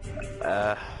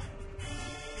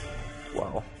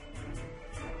 Well.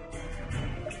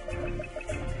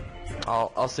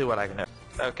 I'll see what I can do.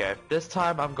 Okay, this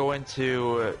time I'm going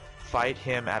to fight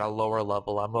him at a lower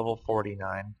level. I'm level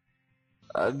 49.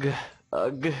 Okay,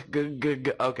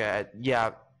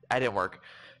 yeah, I didn't work.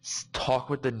 Talk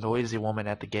with the noisy woman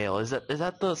at the Gale. Is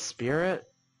that the spirit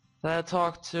that I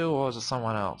talked to, or was it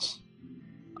someone else?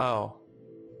 Oh.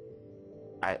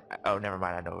 Oh, never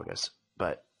mind, I know who it is.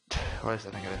 But, what is I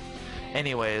think of it?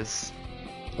 Anyways,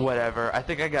 whatever. I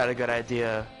think I got a good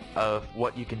idea of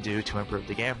what you can do to improve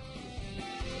the game.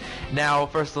 Now,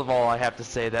 first of all, I have to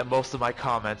say that most of my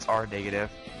comments are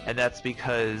negative, and that's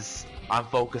because I'm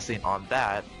focusing on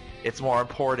that. It's more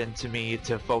important to me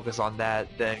to focus on that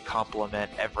than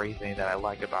compliment everything that I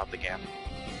like about the game.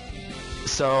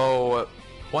 So,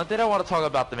 one thing I want to talk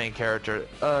about the main character,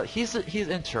 he's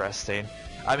interesting.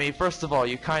 I mean, first of all,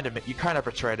 you kind of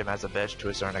portrayed him as a bitch to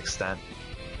a certain extent,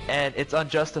 and it's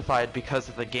unjustified because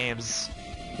of the game's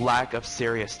lack of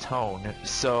serious tone.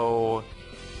 So,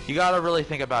 you gotta really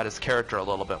think about his character a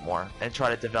little bit more and try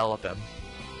to develop him.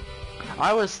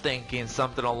 I was thinking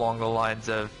something along the lines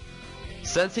of,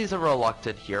 since he's a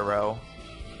reluctant hero,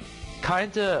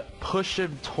 kinda push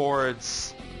him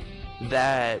towards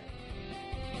that,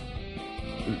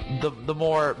 the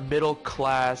more middle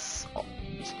class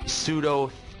pseudo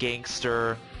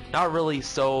gangster. Not really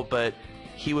so, but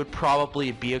he would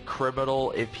probably be a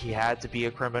criminal if he had to be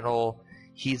a criminal.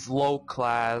 He's low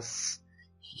class.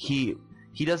 He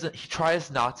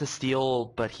tries not to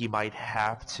steal, but he might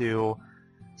have to.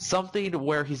 Something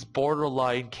where he's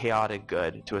borderline chaotic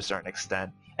good to a certain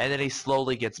extent, and then he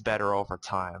slowly gets better over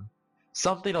time.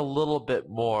 Something a little bit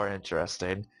more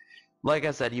interesting. Like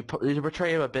I said, you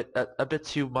portray him a bit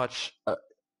too much.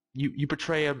 You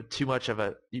portray him too much of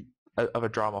a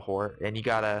drama whore, and you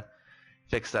gotta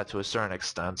fix that to a certain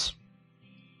extent.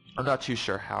 I'm not too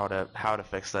sure how to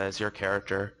fix that as your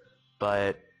character,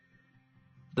 but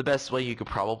the best way you could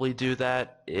probably do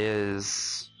that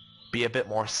is be a bit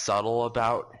more subtle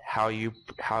about how you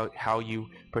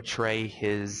portray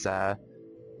his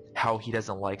how he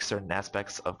doesn't like certain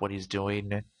aspects of what he's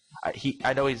doing.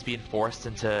 I know he's being forced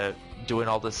into doing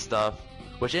all this stuff,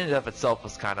 which in and of itself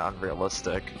is kind of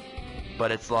unrealistic,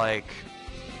 but it's like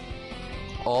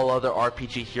all other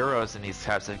RPG heroes in these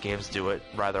types of games do it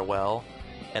rather well,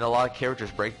 and a lot of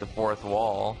characters break the fourth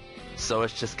wall, so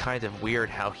it's just kind of weird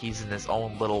how he's in his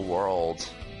own little world,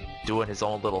 doing his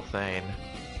own little thing,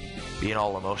 being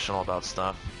all emotional about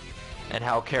stuff, and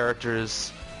how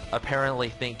characters apparently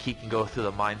think he can go through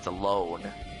the mines alone,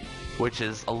 which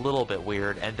is a little bit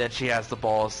weird, and then she has the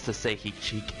balls to say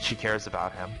she cares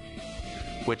about him,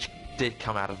 which did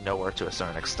come out of nowhere to a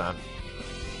certain extent.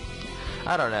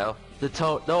 I don't know.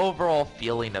 The overall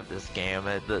feeling of this game,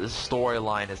 the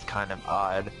storyline is kind of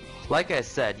odd. Like I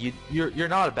said, you're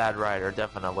not a bad writer,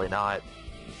 definitely not.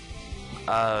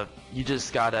 You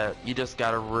just gotta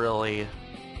really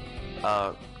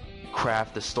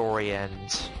craft the story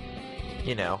and,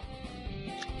 you know,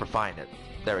 refine it.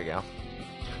 There we go.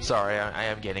 Sorry, I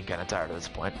am getting kind of tired at this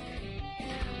point.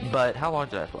 But how long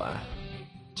did I play?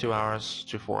 2 hours,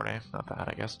 240. Not bad,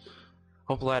 I guess.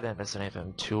 Hopefully I didn't miss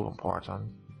anything too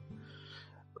important.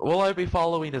 Will I be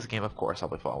following this game? Of course I'll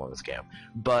be following this game.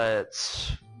 But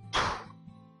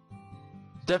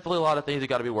definitely a lot of things you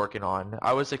gotta be working on.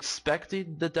 I was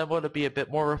expecting the demo to be a bit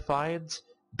more refined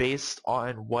based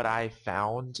on what I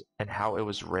found and how it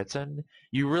was written.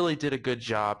 You really did a good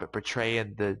job at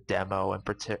portraying the demo and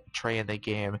portraying the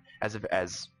game as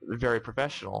very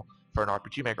professional for an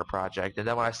RPG Maker project. And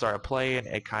then when I started playing,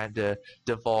 it kind of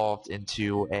devolved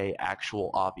into a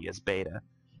actual obvious beta.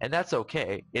 And that's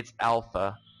okay. It's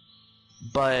alpha.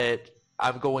 But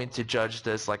I'm going to judge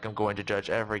this like I'm going to judge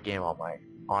every game on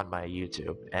my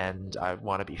YouTube, and I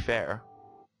want to be fair.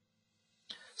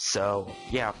 So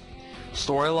yeah,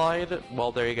 storyline.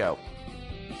 Well, there you go.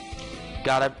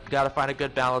 Gotta find a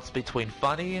good balance between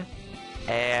funny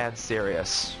and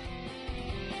serious,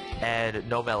 and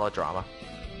no melodrama.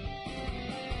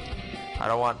 I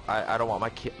don't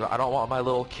want my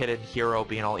little kid hero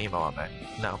being all emo on me.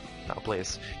 No,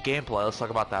 please. Gameplay. Let's talk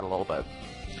about that a little bit.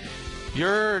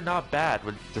 You're not bad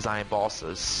with designing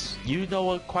bosses. You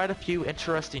know quite a few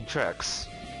interesting tricks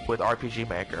with RPG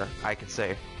Maker, I can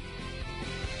say.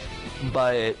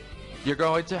 But you're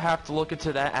going to have to look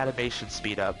into that animation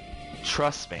speed up.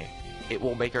 Trust me, it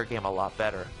will make your game a lot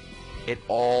better. It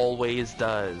always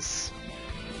does.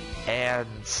 And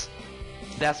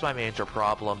That's my major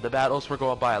problem. The battles were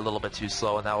going by a little bit too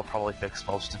slow, and that will probably fix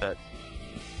most of it.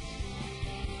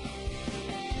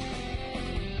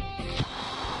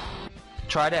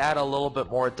 Try to add a little bit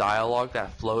more dialogue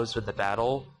that flows with the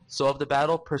battle. So if the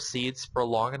battle proceeds for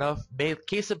long enough,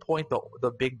 case in point,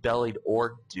 the big-bellied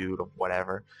orc dude or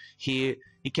whatever, he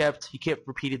kept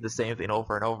repeating the same thing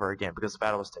over and over again because the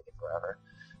battle was taking forever.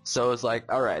 So it's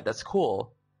like, all right, that's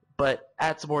cool, but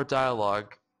add some more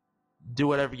dialogue, do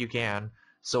whatever you can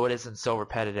so it isn't so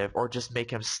repetitive, or just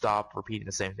make him stop repeating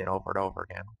the same thing over and over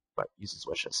again, but use his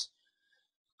wishes.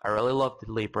 I really love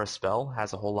the Libra spell,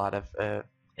 has a whole lot of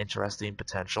interesting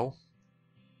potential.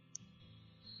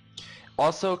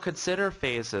 Also, consider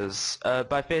phases.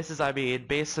 By phases, I mean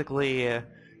basically.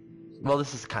 Well,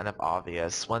 this is kind of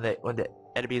obvious. When the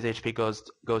enemy's HP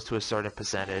goes to a certain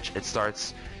percentage, it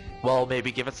starts. Well,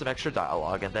 maybe give it some extra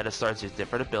dialogue, and then it starts with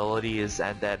different abilities,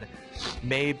 and then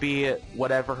maybe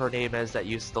whatever her name is that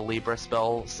used the Libra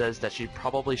spell says that she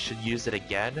probably should use it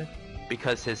again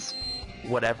because his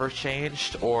whatever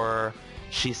changed, or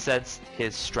she sensed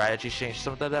his strategy changed,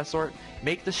 something of that sort.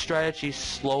 Make the strategy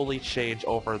slowly change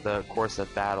over the course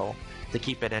of battle to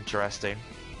keep it interesting.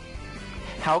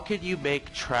 How can you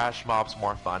make trash mobs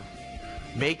more fun?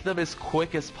 Make them as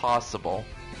quick as possible.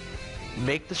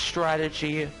 Make the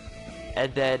strategy,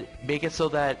 and then make it so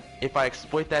that if I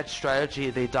exploit that strategy,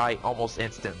 they die almost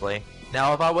instantly.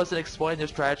 Now, if I wasn't exploiting the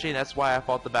strategy, and that's why I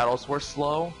thought the battles were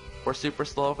slow, were super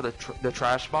slow for the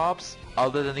trash mobs,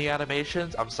 other than the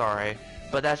animations, I'm sorry.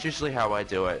 But that's usually how I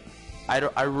do it.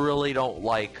 I really don't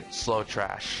like slow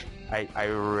trash. I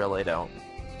really don't.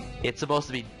 It's supposed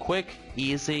to be quick,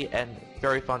 easy, and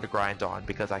very fun to grind on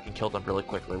because I can kill them really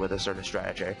quickly with a certain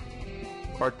strategy.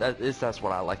 Or that's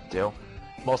what I like to do.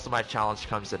 Most of my challenge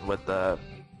comes in with the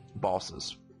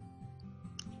bosses.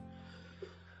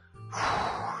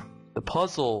 The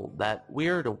puzzle, that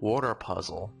weird water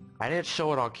puzzle. I didn't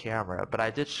show it on camera, but I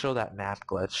did show that map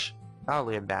glitch. Not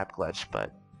really a map glitch,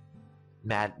 but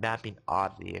mapping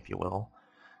oddity, if you will.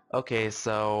 Okay,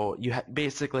 so you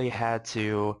basically had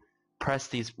to press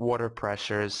these water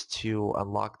pressures to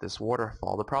unlock this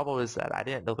waterfall. The problem is that I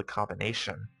didn't know the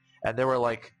combination, and there were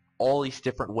like all these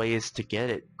different ways to get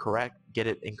it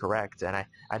incorrect, and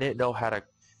I didn't know how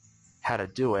to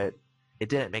do it. It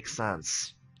didn't make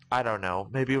sense. I don't know.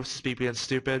 Maybe it was just me being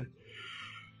stupid,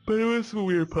 but it was a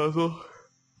weird puzzle.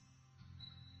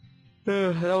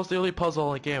 That was the only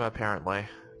puzzle in the game, apparently.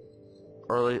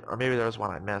 Or maybe there was one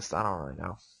I missed. I don't really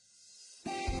know.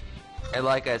 And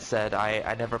like I said,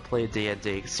 I never played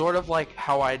D&D. Sort of like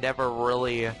how I'm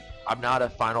not a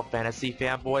Final Fantasy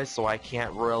fanboy, so I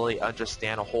can't really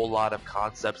understand a whole lot of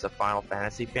concepts of Final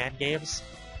Fantasy fan games.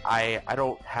 I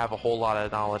don't have a whole lot of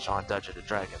knowledge on Dungeons &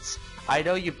 Dragons. I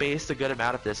know you based a good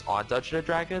amount of this on Dungeons &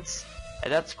 Dragons,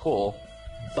 and that's cool,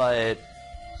 but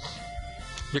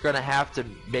you're gonna have to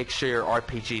make sure your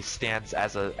RPG stands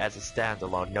as a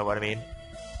standalone, you know what I mean?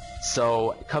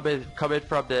 So coming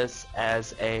from this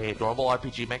as a normal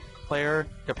RPG player,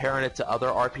 comparing it to other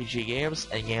RPG games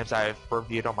and games I've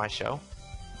reviewed on my show,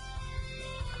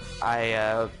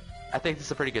 I think this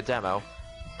is a pretty good demo,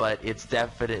 but it's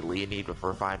definitely in need of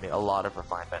refinement, a lot of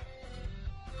refinement.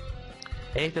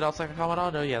 Anything else I can comment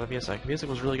on? Oh yeah, the music. The music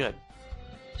was really good.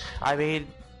 I mean,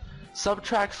 some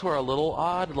tracks were a little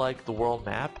odd, like the world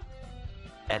map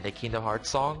and the Kingdom Hearts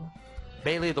song.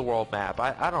 Mainly the world map.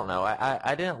 I don't know.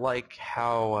 I didn't like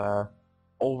how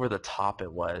over the top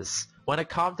it was. When it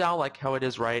calmed down like how it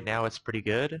is right now, it's pretty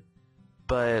good.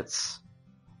 But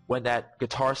when that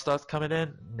guitar starts coming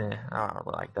in, nah, I don't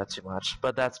really like that too much.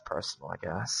 But that's personal, I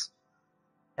guess.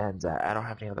 And I don't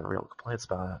have any other real complaints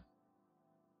about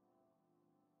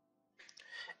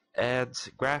it. And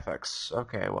graphics.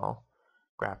 Okay, well,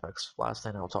 graphics. Last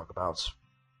thing I'll talk about.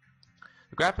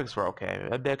 The graphics were okay.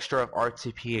 A mixture of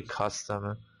RTP and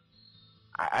custom.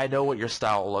 I know what your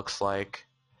style looks like.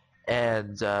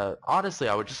 And honestly,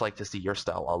 I would just like to see your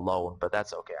style alone, but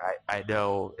that's okay. I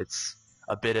know it's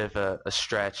a bit of a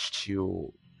stretch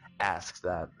to ask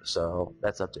that, so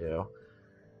that's up to you.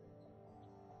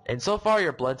 And so far,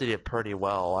 you're blending it pretty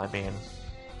well. I mean,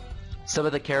 some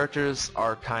of the characters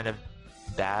are kind of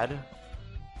bad.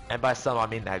 And by some, I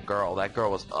mean that girl. That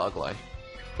girl was ugly.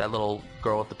 That little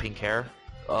girl with the pink hair.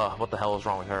 Ugh, what the hell was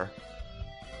wrong with her?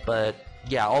 But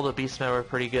yeah, all the beastmen were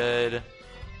pretty good.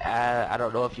 I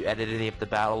don't know if you edited any of the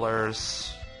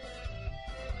battlers.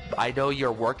 I know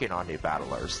you're working on new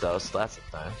battlers though, so that's the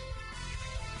thing.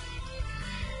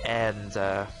 And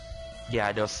yeah,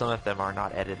 I know some of them are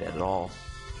not edited at all.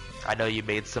 I know you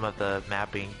made some of the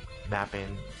mapping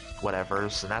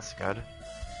whatevers, and that's good.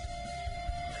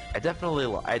 I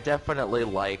definitely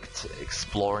liked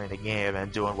exploring the game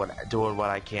and doing what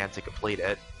I can to complete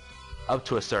it, up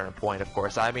to a certain point, of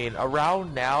course. I mean,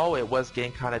 around now it was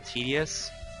getting kind of tedious,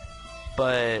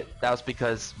 but that's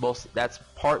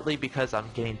partly because I'm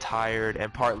getting tired,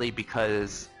 and partly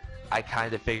because I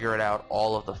kind of figured out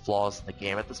all of the flaws in the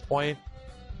game at this point.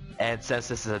 And since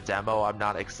this is a demo, I'm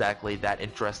not exactly that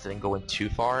interested in going too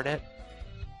far in it.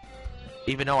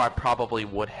 Even though I probably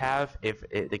would have if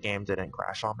the game didn't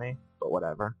crash on me, but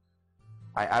whatever.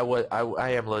 I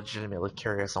am legitimately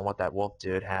curious on what that wolf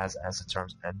dude has as in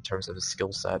terms of his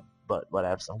skill set, but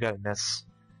whatever. So I'm gonna miss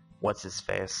what's his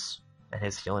face and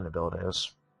his healing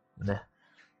abilities. Meh.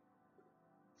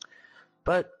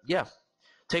 But yeah,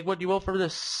 take what you will from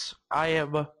this. I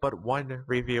am but one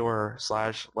reviewer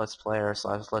slash let's player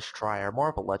slash let's tryer, more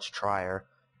of a let's tryer.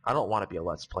 I don't want to be a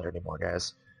let's player anymore,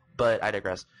 guys. But I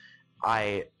digress.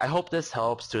 I hope this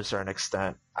helps to a certain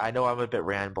extent. I know I'm a bit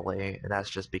rambly, and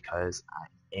that's just because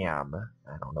I am.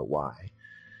 I don't know why.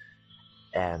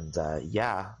 And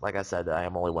yeah, like I said, I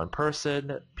am only one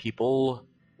person. People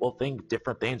will think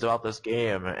different things about this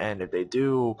game, and if they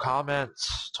do, comment,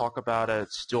 talk about it,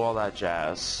 do all that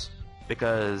jazz.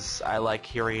 Because I like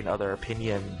hearing other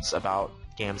opinions about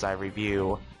games I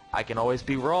review. I can always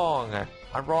be wrong.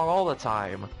 I'm wrong all the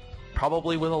time.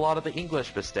 Probably with a lot of the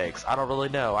English mistakes. I don't really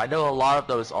know. I know a lot of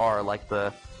those are like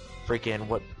the freaking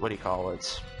what do you call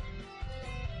it?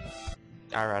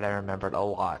 Alright, I remembered a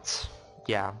lot.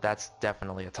 Yeah, that's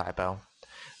definitely a typo.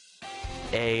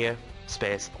 A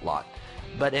space lot.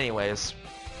 But anyways,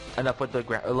 enough with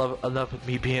enough with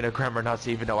me being a grammar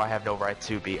Nazi, even though I have no right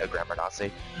to be a grammar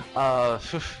Nazi. Grammar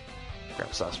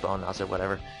sauce bone Nazi,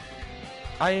 whatever.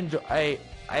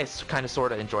 I kind of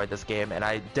sort of enjoyed this game, and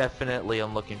I definitely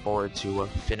am looking forward to a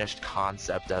finished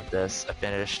concept of this, a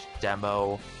finished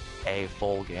demo, a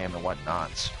full game, and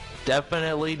whatnot.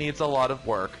 Definitely needs a lot of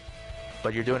work,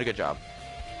 but you're doing a good job.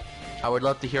 I would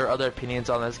love to hear other opinions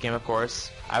on this game, of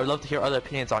course. I would love to hear other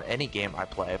opinions on any game I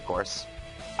play, of course.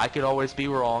 I could always be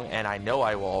wrong, and I know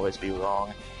I will always be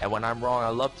wrong, and when I'm wrong, I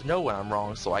love to know when I'm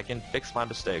wrong so I can fix my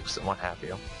mistakes and what have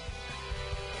you.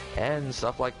 And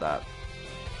stuff like that.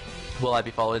 Will I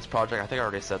be following this project? I think I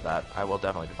already said that. I will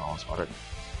definitely be following this project.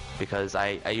 Because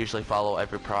I usually follow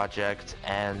every project,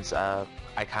 and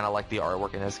I kind of like the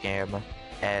artwork in this game.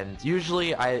 And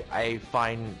usually I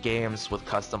find games with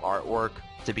custom artwork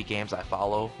to be games I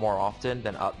follow more often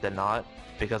than not.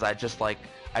 Because I just like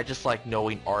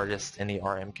knowing artists in the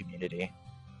RM community.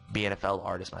 Being a fellow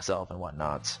artist myself and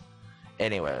whatnot.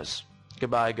 Anyways,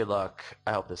 goodbye, good luck.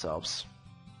 I hope this helps.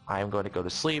 I am going to go to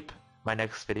sleep. My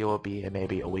next video will be in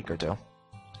maybe a week or two.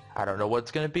 I don't know what it's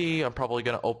going to be. I'm probably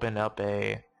going to open up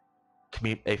a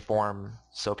forum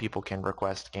so people can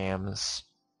request games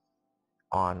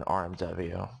on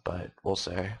RMW, but we'll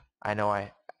see. I know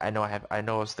I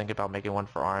was thinking about making one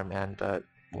for RM, and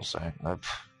we'll see.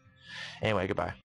 Anyway, goodbye.